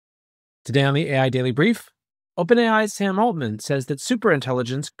Today on the AI Daily Brief, OpenAI's Sam Altman says that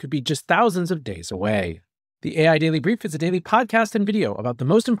superintelligence could be just thousands of days away. The AI Daily Brief is a daily podcast and video about the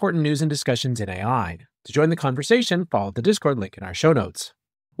most important news and discussions in AI. To join the conversation, follow the Discord link in our show notes.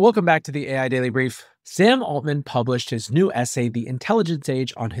 Welcome back to the AI Daily Brief. Sam Altman published his new essay, The Intelligence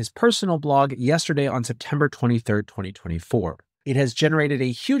Age, on his personal blog yesterday on September 23rd, 2024. It has generated a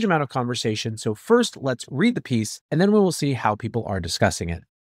huge amount of conversation, so first let's read the piece, and then we will see how people are discussing it.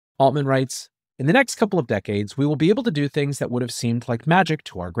 Altman writes, "In the next couple of decades, we will be able to do things that would have seemed like magic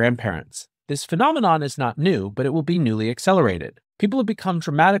to our grandparents. This phenomenon is not new, but it will be newly accelerated. People have become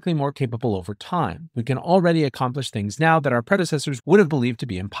dramatically more capable over time. We can already accomplish things now that our predecessors would have believed to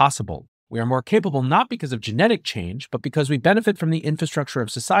be impossible. We are more capable not because of genetic change, but because we benefit from the infrastructure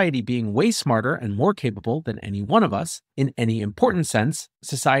of society being way smarter and more capable than any one of us. In any important sense,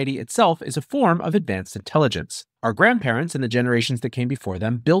 society itself is a form of advanced intelligence. Our grandparents and the generations that came before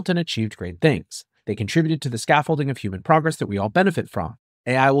them built and achieved great things. They contributed to the scaffolding of human progress that we all benefit from.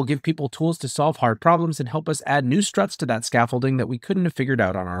 AI will give people tools to solve hard problems and help us add new struts to that scaffolding that we couldn't have figured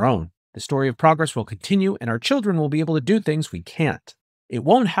out on our own. The story of progress will continue, and our children will be able to do things we can't. It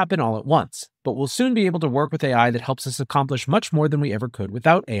won't happen all at once, but we'll soon be able to work with AI that helps us accomplish much more than we ever could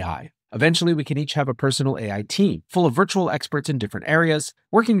without AI. Eventually, we can each have a personal AI team, full of virtual experts in different areas,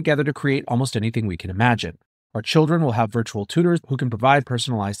 working together to create almost anything we can imagine. Our children will have virtual tutors who can provide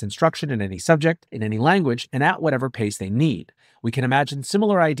personalized instruction in any subject, in any language, and at whatever pace they need. We can imagine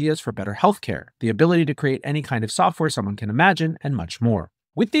similar ideas for better healthcare, the ability to create any kind of software someone can imagine, and much more.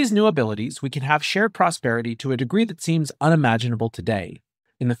 With these new abilities, we can have shared prosperity to a degree that seems unimaginable today.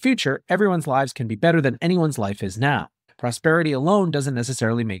 In the future, everyone's lives can be better than anyone's life is now. Prosperity alone doesn't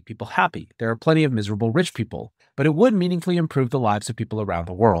necessarily make people happy. There are plenty of miserable rich people, but it would meaningfully improve the lives of people around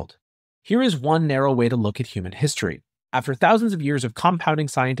the world. Here is one narrow way to look at human history. After thousands of years of compounding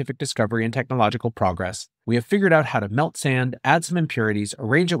scientific discovery and technological progress, we have figured out how to melt sand, add some impurities,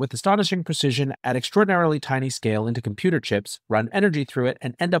 arrange it with astonishing precision at extraordinarily tiny scale into computer chips, run energy through it,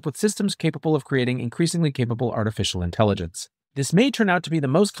 and end up with systems capable of creating increasingly capable artificial intelligence. This may turn out to be the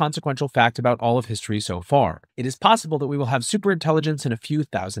most consequential fact about all of history so far. It is possible that we will have superintelligence in a few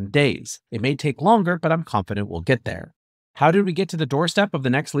thousand days. It may take longer, but I'm confident we'll get there. How did we get to the doorstep of the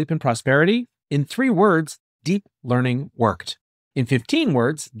next leap in prosperity? In 3 words, deep learning worked. In 15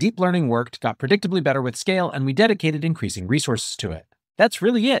 words, deep learning worked, got predictably better with scale, and we dedicated increasing resources to it. That's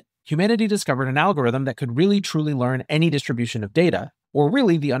really it. Humanity discovered an algorithm that could really truly learn any distribution of data, or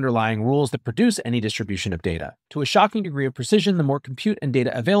really the underlying rules that produce any distribution of data. To a shocking degree of precision, the more compute and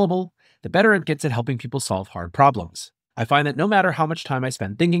data available, the better it gets at helping people solve hard problems. I find that no matter how much time I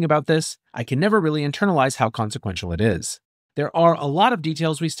spend thinking about this, I can never really internalize how consequential it is. There are a lot of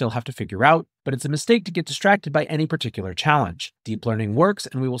details we still have to figure out, but it's a mistake to get distracted by any particular challenge. Deep learning works,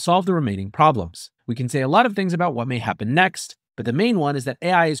 and we will solve the remaining problems. We can say a lot of things about what may happen next, but the main one is that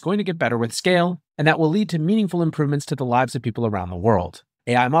AI is going to get better with scale, and that will lead to meaningful improvements to the lives of people around the world.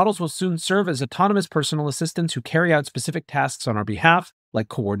 AI models will soon serve as autonomous personal assistants who carry out specific tasks on our behalf, like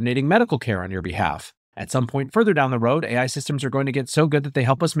coordinating medical care on your behalf. At some point further down the road, AI systems are going to get so good that they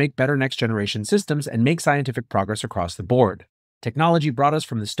help us make better next-generation systems and make scientific progress across the board. Technology brought us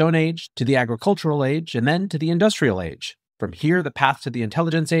from the Stone Age to the Agricultural Age and then to the Industrial Age. From here, the path to the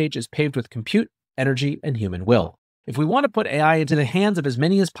Intelligence Age is paved with compute, energy, and human will. If we want to put AI into the hands of as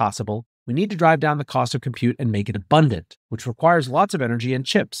many as possible, we need to drive down the cost of compute and make it abundant, which requires lots of energy and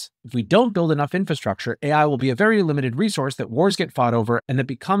chips. If we don't build enough infrastructure, AI will be a very limited resource that wars get fought over and that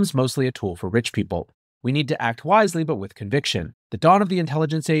becomes mostly a tool for rich people. We need to act wisely but with conviction. The dawn of the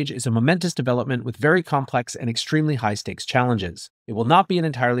Intelligence Age is a momentous development with very complex and extremely high-stakes challenges. It will not be an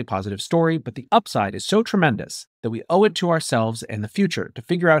entirely positive story, but the upside is so tremendous that we owe it to ourselves and the future to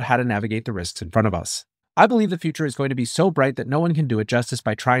figure out how to navigate the risks in front of us. I believe the future is going to be so bright that no one can do it justice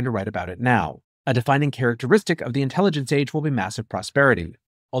by trying to write about it now. A defining characteristic of the Intelligence Age will be massive prosperity.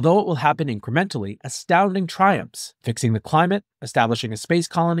 Although it will happen incrementally, astounding triumphs, fixing the climate, establishing a space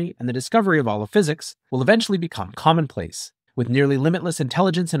colony, and the discovery of all of physics, will eventually become commonplace. With nearly limitless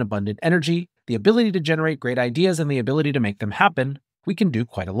intelligence and abundant energy, the ability to generate great ideas and the ability to make them happen, we can do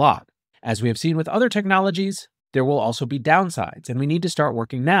quite a lot. As we have seen with other technologies, there will also be downsides, and we need to start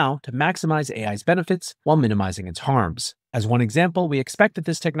working now to maximize AI's benefits while minimizing its harms. As one example, we expect that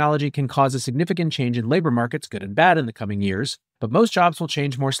this technology can cause a significant change in labor markets, good and bad, in the coming years, but most jobs will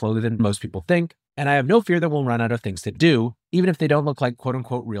change more slowly than most people think, and I have no fear that we'll run out of things to do, even if they don't look like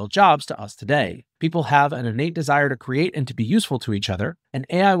quote-unquote real jobs to us today. People have an innate desire to create and to be useful to each other, and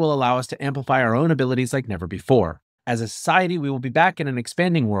AI will allow us to amplify our own abilities like never before. As a society, we will be back in an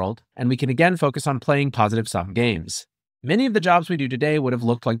expanding world, and we can again focus on playing positive-sum games. Many of the jobs we do today would have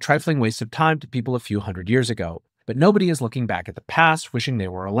looked like trifling wastes of time to people a few hundred years ago, but nobody is looking back at the past wishing they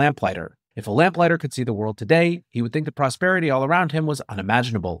were a lamplighter. If a lamplighter could see the world today, he would think the prosperity all around him was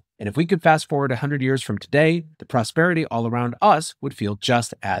unimaginable. And if we could fast forward 100 years from today, the prosperity all around us would feel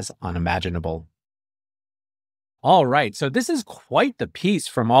just as unimaginable. All right, so this is quite the piece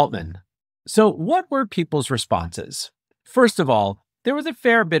from Altman. So what were people's responses? First of all, there was a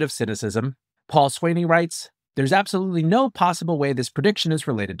fair bit of cynicism. Paul Sweeney writes, "There's absolutely no possible way this prediction is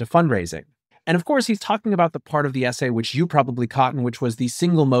related to fundraising." And of course, he's talking about the part of the essay which you probably caught and which was the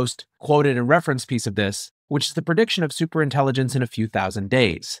single most quoted and referenced piece of this, which is the prediction of superintelligence in a few thousand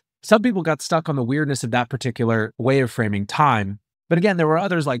days. Some people got stuck on the weirdness of that particular way of framing time. But again, there were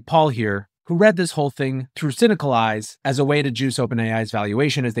others like Paul here who read this whole thing through cynical eyes as a way to juice OpenAI's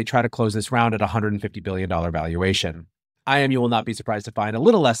valuation as they try to close this round at a $150 billion valuation. I am, you will not be surprised to find, a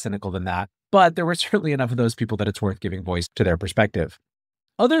little less cynical than that, but there were certainly enough of those people that it's worth giving voice to their perspective.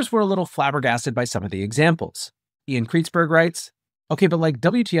 Others were a little flabbergasted by some of the examples. Ian Kreetzberg writes, "Okay, but like,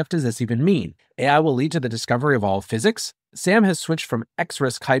 WTF does this even mean? AI will lead to the discovery of all of physics? Sam has switched from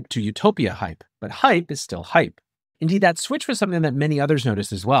X-risk hype to utopia hype, but hype is still hype." Indeed, that switch was something that many others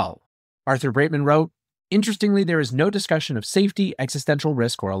noticed as well. Arthur Breitman wrote, "Interestingly, there is no discussion of safety, existential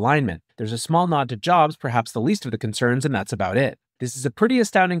risk, or alignment. There's a small nod to jobs, perhaps the least of the concerns, and that's about it. This is a pretty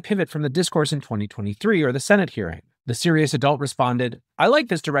astounding pivot from the discourse in 2023 or the Senate hearing." The serious adult responded, "I like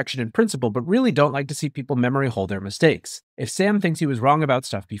this direction in principle, but really don't like to see people memory hold their mistakes. If Sam thinks he was wrong about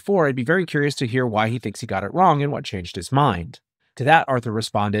stuff before, I'd be very curious to hear why he thinks he got it wrong and what changed his mind." To that, Arthur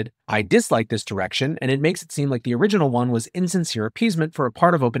responded, "I dislike this direction, and it makes it seem like the original one was insincere appeasement for a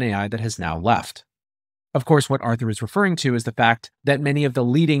part of OpenAI that has now left." Of course, what Arthur is referring to is the fact that many of the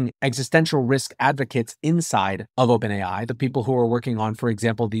leading existential risk advocates inside of OpenAI, the people who are working on, for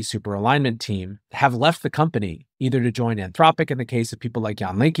example, the super alignment team, have left the company, either to join Anthropic in the case of people like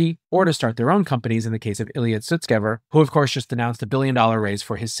Jan Leike, or to start their own companies in the case of Ilya Sutskever, who of course just announced a $1 billion raise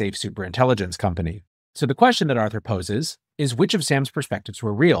for his safe superintelligence company. So the question that Arthur poses is which of Sam's perspectives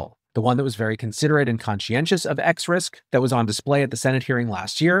were real? The one that was very considerate and conscientious of X risk that was on display at the Senate hearing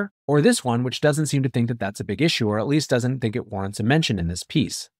last year, or this one which doesn't seem to think that that's a big issue, or at least doesn't think it warrants a mention in this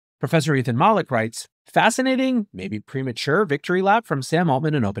piece? Professor Ethan Malik writes, "Fascinating, maybe premature victory lap from Sam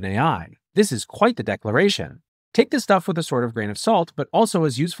Altman and OpenAI. This is quite the declaration. Take this stuff with a sort of grain of salt, but also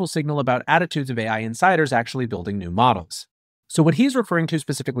as useful signal about attitudes of AI insiders actually building new models." So what he's referring to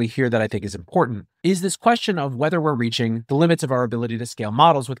specifically here that I think is important is this question of whether we're reaching the limits of our ability to scale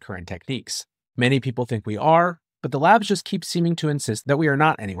models with current techniques. Many people think we are, but the labs just keep seeming to insist that we are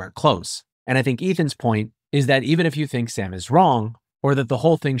not anywhere close. And I think Ethan's point is that even if you think Sam is wrong, or that the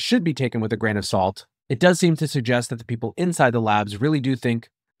whole thing should be taken with a grain of salt, it does seem to suggest that the people inside the labs really do think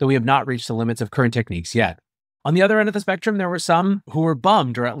that we have not reached the limits of current techniques yet. On the other end of the spectrum, there were some who were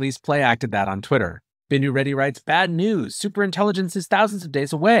bummed or at least play acted that on Twitter. Binu Reddy writes, "Bad news. Superintelligence is thousands of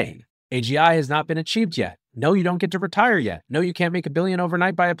days away. AGI has not been achieved yet. No, you don't get to retire yet. No, you can't make $1 billion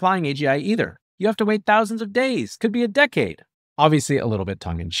overnight by applying AGI either. You have to wait thousands of days. Could be a decade." Obviously, a little bit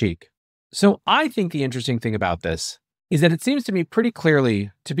tongue-in-cheek. So I think the interesting thing about this is that it seems to me pretty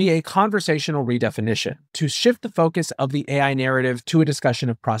clearly to be a conversational redefinition, to shift the focus of the AI narrative to a discussion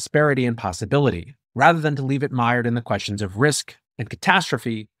of prosperity and possibility, rather than to leave it mired in the questions of risk and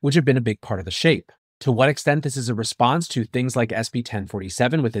catastrophe, which have been a big part of the shape. To what extent this is a response to things like SB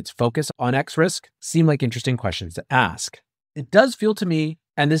 1047 with its focus on X risk seem like interesting questions to ask. It does feel to me,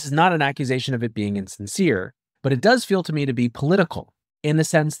 and this is not an accusation of it being insincere, but it does feel to me to be political, in the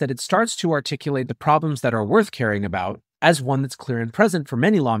sense that it starts to articulate the problems that are worth caring about as one that's clear and present for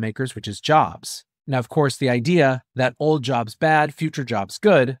many lawmakers, which is jobs. Now, of course, the idea that old jobs bad, future jobs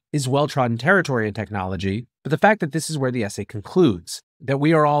good is well-trodden territory in technology, but the fact that this is where the essay concludes, that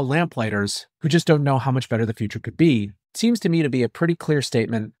we are all lamplighters who just don't know how much better the future could be, seems to me to be a pretty clear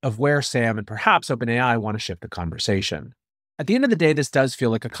statement of where Sam and perhaps OpenAI want to shift the conversation. At the end of the day, this does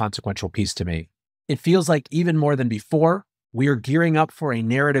feel like a consequential piece to me. It feels like even more than before, we are gearing up for a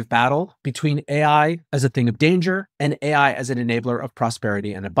narrative battle between AI as a thing of danger and AI as an enabler of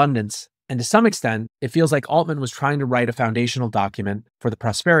prosperity and abundance. And to some extent, it feels like Altman was trying to write a foundational document for the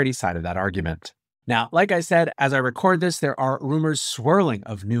prosperity side of that argument. Now, like I said, as I record this, there are rumors swirling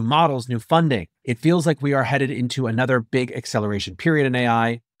of new models, new funding. It feels like we are headed into another big acceleration period in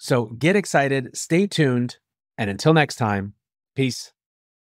AI. So get excited, stay tuned, and until next time, peace.